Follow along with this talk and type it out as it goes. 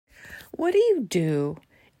What do you do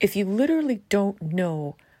if you literally don't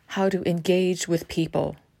know how to engage with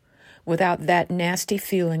people without that nasty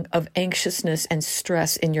feeling of anxiousness and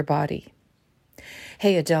stress in your body?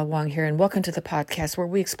 Hey, Adele Wong here, and welcome to the podcast where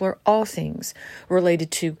we explore all things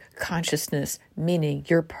related to consciousness, meaning,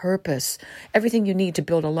 your purpose, everything you need to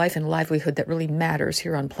build a life and livelihood that really matters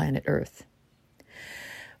here on planet Earth.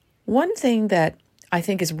 One thing that I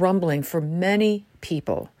think is rumbling for many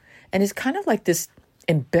people, and is kind of like this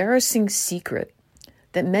embarrassing secret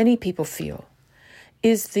that many people feel,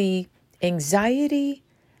 is the anxiety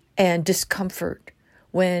and discomfort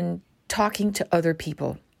when talking to other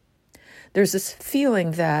people. There's this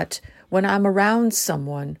feeling that when I'm around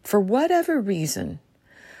someone, for whatever reason,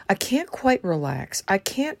 I can't quite relax. I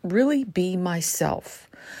can't really be myself.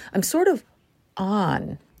 I'm sort of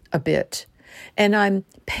on a bit, and I'm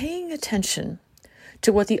paying attention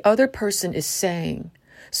to what the other person is saying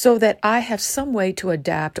so that I have some way to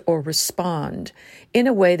adapt or respond in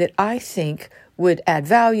a way that I think would add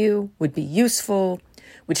value, would be useful,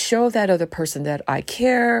 would show that other person that I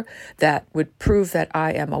care, that would prove that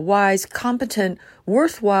I am a wise, competent,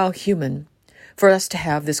 worthwhile human for us to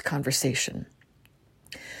have this conversation.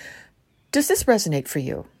 Does this resonate for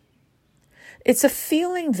you? It's a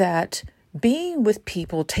feeling that being with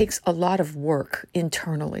people takes a lot of work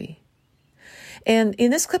internally. And in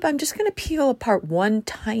this clip, I'm just going to peel apart one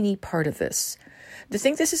tiny part of this. I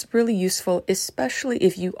think this is really useful, especially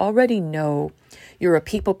if you already know you're a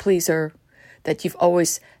people pleaser, that you've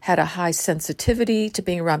always had a high sensitivity to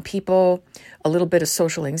being around people, a little bit of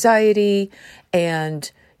social anxiety,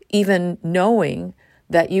 and even knowing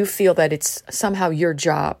that you feel that it's somehow your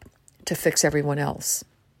job to fix everyone else.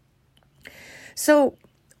 So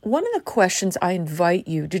one of the questions I invite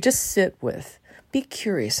you to just sit with, be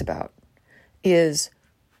curious about, is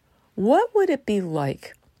what would it be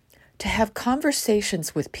like to have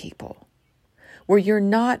conversations with people where you're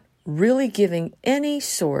not really giving any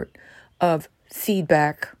sort of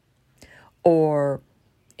feedback or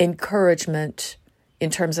encouragement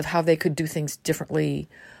in terms of how they could do things differently,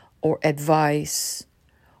 or advice,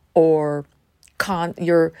 or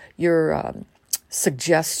your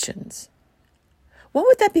suggestions? What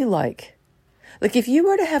would that be like? Like if you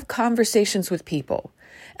were to have conversations with people,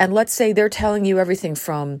 and let's say they're telling you everything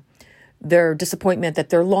from their disappointment that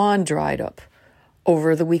their lawn dried up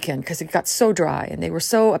over the weekend because it got so dry and they were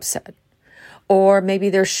so upset. Or maybe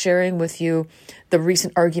they're sharing with you the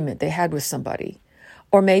recent argument they had with somebody.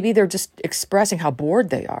 Or maybe they're just expressing how bored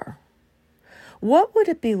they are. What would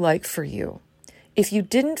it be like for you if you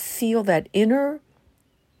didn't feel that inner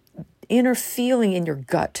feeling in your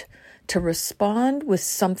gut to respond with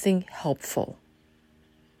something helpful?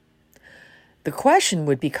 The question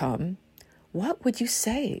would become, what would you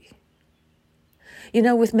say? You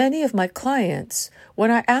know, with many of my clients,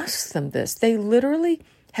 when I ask them this, they literally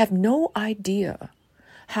have no idea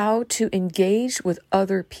how to engage with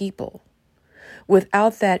other people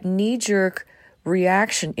without that knee-jerk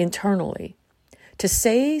reaction internally to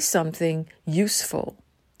say something useful,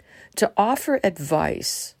 to offer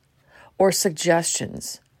advice or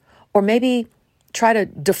suggestions, or maybe try to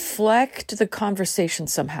deflect the conversation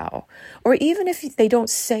somehow. Or even if they don't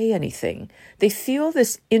say anything, they feel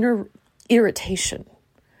this inner irritation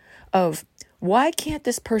of, why can't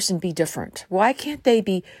this person be different? Why can't they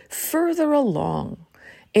be further along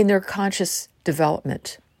in their conscious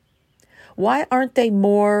development? Why aren't they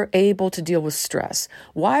more able to deal with stress?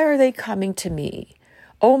 Why are they coming to me?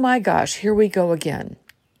 Oh my gosh, here we go again.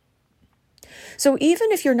 So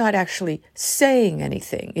even if you're not actually saying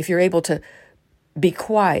anything, if you're able to be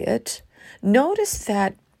quiet, notice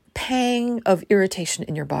that pang of irritation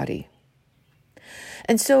in your body.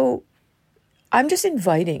 And so I'm just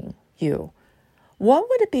inviting you, what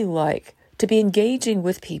would it be like to be engaging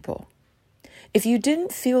with people if you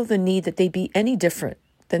didn't feel the need that they be any different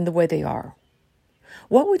than the way they are?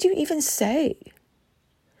 What would you even say?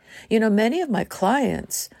 You know, many of my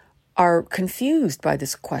clients are confused by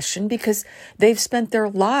this question because they've spent their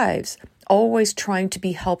lives always trying to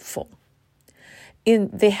be helpful.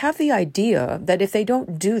 They have the idea that if they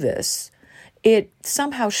don't do this, it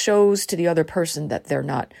somehow shows to the other person that they're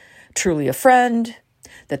not truly a friend,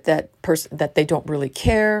 that they don't really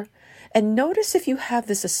care. And notice if you have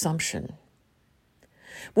this assumption.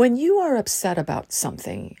 When you are upset about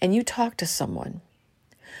something and you talk to someone,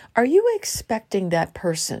 are you expecting that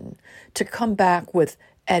person to come back with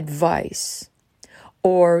advice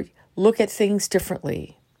or look at things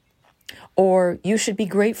differently? Or you should be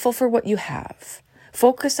grateful for what you have.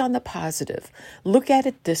 Focus on the positive. Look at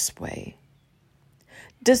it this way.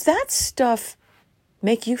 Does that stuff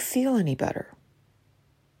make you feel any better?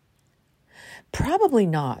 Probably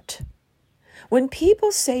not. When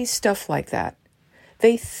people say stuff like that,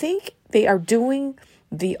 they think they are doing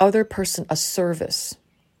the other person a service.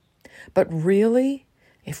 But really,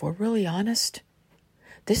 if we're really honest,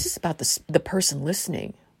 this is about the person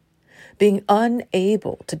listening, being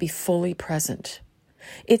unable to be fully present.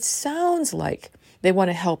 It sounds like they want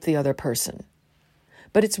to help the other person,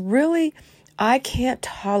 but it's really, I can't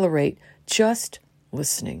tolerate just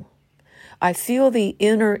listening. I feel the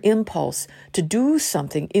inner impulse to do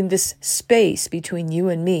something in this space between you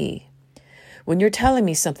and me. When you're telling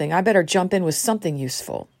me something, I better jump in with something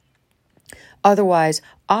useful. Otherwise,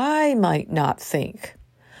 I might not think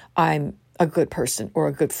I'm a good person or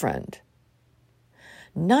a good friend.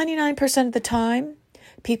 99% of the time,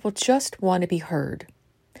 people just want to be heard.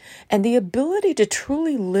 And the ability to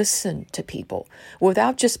truly listen to people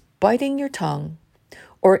without just biting your tongue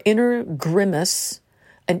or inner grimace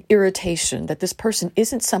and irritation that this person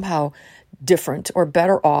isn't somehow different or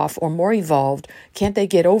better off or more evolved, can't they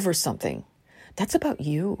get over something? That's about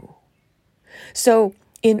you. So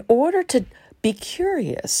in order to be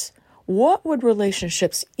curious, what would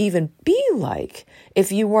relationships even be like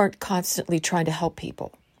if you weren't constantly trying to help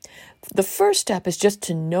people? The first step is just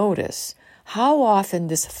to notice how often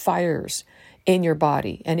this fires in your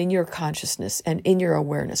body and in your consciousness and in your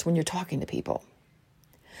awareness when you're talking to people.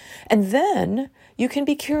 And then you can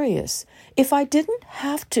be curious. If I didn't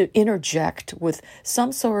have to interject with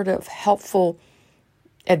some sort of helpful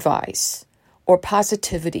advice or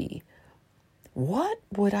positivity, what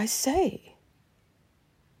would I say?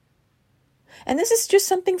 And this is just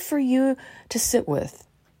something for you to sit with.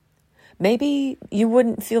 Maybe you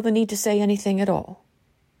wouldn't feel the need to say anything at all.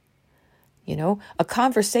 You know, a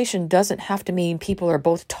conversation doesn't have to mean people are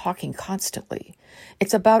both talking constantly.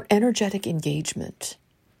 It's about energetic engagement.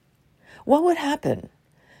 What would happen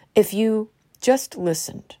if you just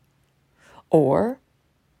listened? Or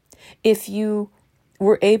if you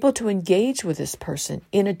were able to engage with this person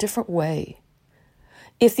in a different way?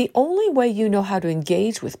 If the only way you know how to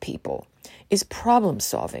engage with people is problem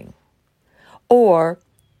solving or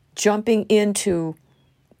jumping into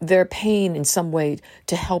their pain in some way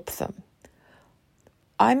to help them,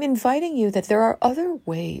 I'm inviting you that there are other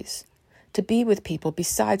ways to be with people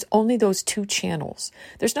besides only those two channels.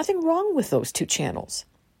 There's nothing wrong with those two channels.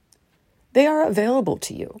 They are available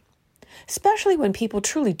to you, especially when people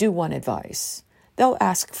truly do want advice. They'll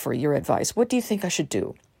ask for your advice. What do you think I should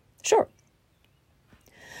do? Sure.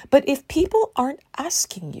 But if people aren't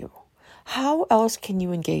asking you, how else can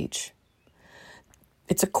you engage?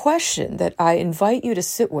 It's a question that I invite you to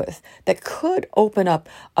sit with that could open up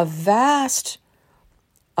a vast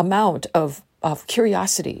amount of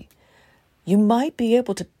curiosity. You might be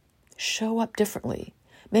able to show up differently,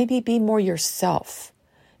 maybe be more yourself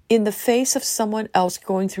in the face of someone else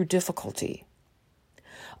going through difficulty.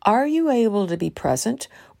 Are you able to be present,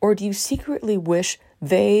 or do you secretly wish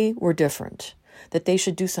they were different, that they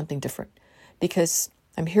should do something different? Because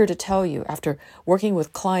I'm here to tell you, after working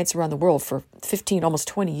with clients around the world for 15, almost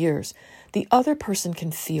 20 years, the other person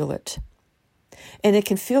can feel it. And it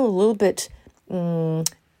can feel a little bit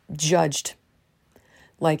judged.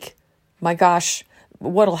 Like, my gosh,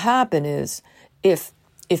 what'll happen is if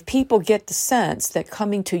people get the sense that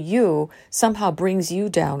coming to you somehow brings you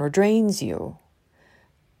down or drains you,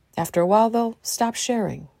 after a while they'll stop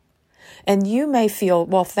sharing. And you may feel,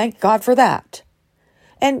 well, thank God for that.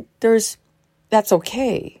 And that's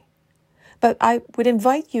okay. But I would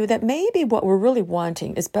invite you that maybe what we're really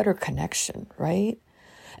wanting is better connection, right?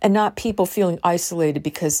 And not people feeling isolated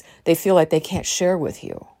because they feel like they can't share with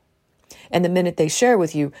you. And the minute they share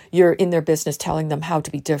with you, you're in their business telling them how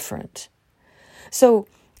to be different. So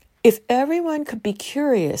if everyone could be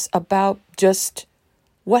curious about just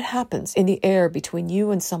what happens in the air between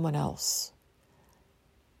you and someone else,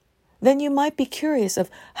 then you might be curious of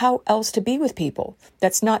how else to be with people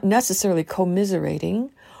that's not necessarily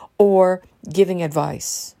commiserating or giving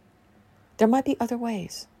advice. There might be other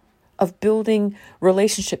ways of building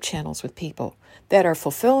relationship channels with people that are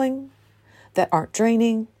fulfilling, that aren't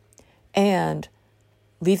draining, and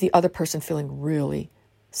leave the other person feeling really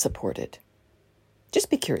supported. Just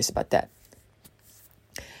be curious about that.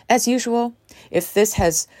 As usual, if this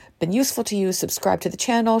has been useful to you, subscribe to the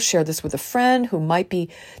channel, share this with a friend who might be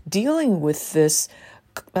dealing with this.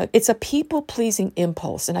 It's a people-pleasing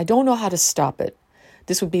impulse, and I don't know how to stop it.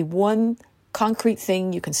 This would be one concrete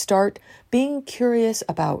thing you can start being curious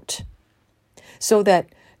about, so that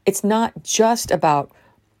it's not just about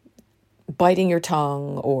biting your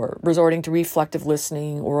tongue or resorting to reflective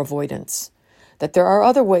listening or avoidance, that there are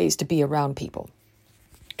other ways to be around people.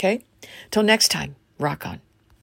 Okay? Till next time, rock on.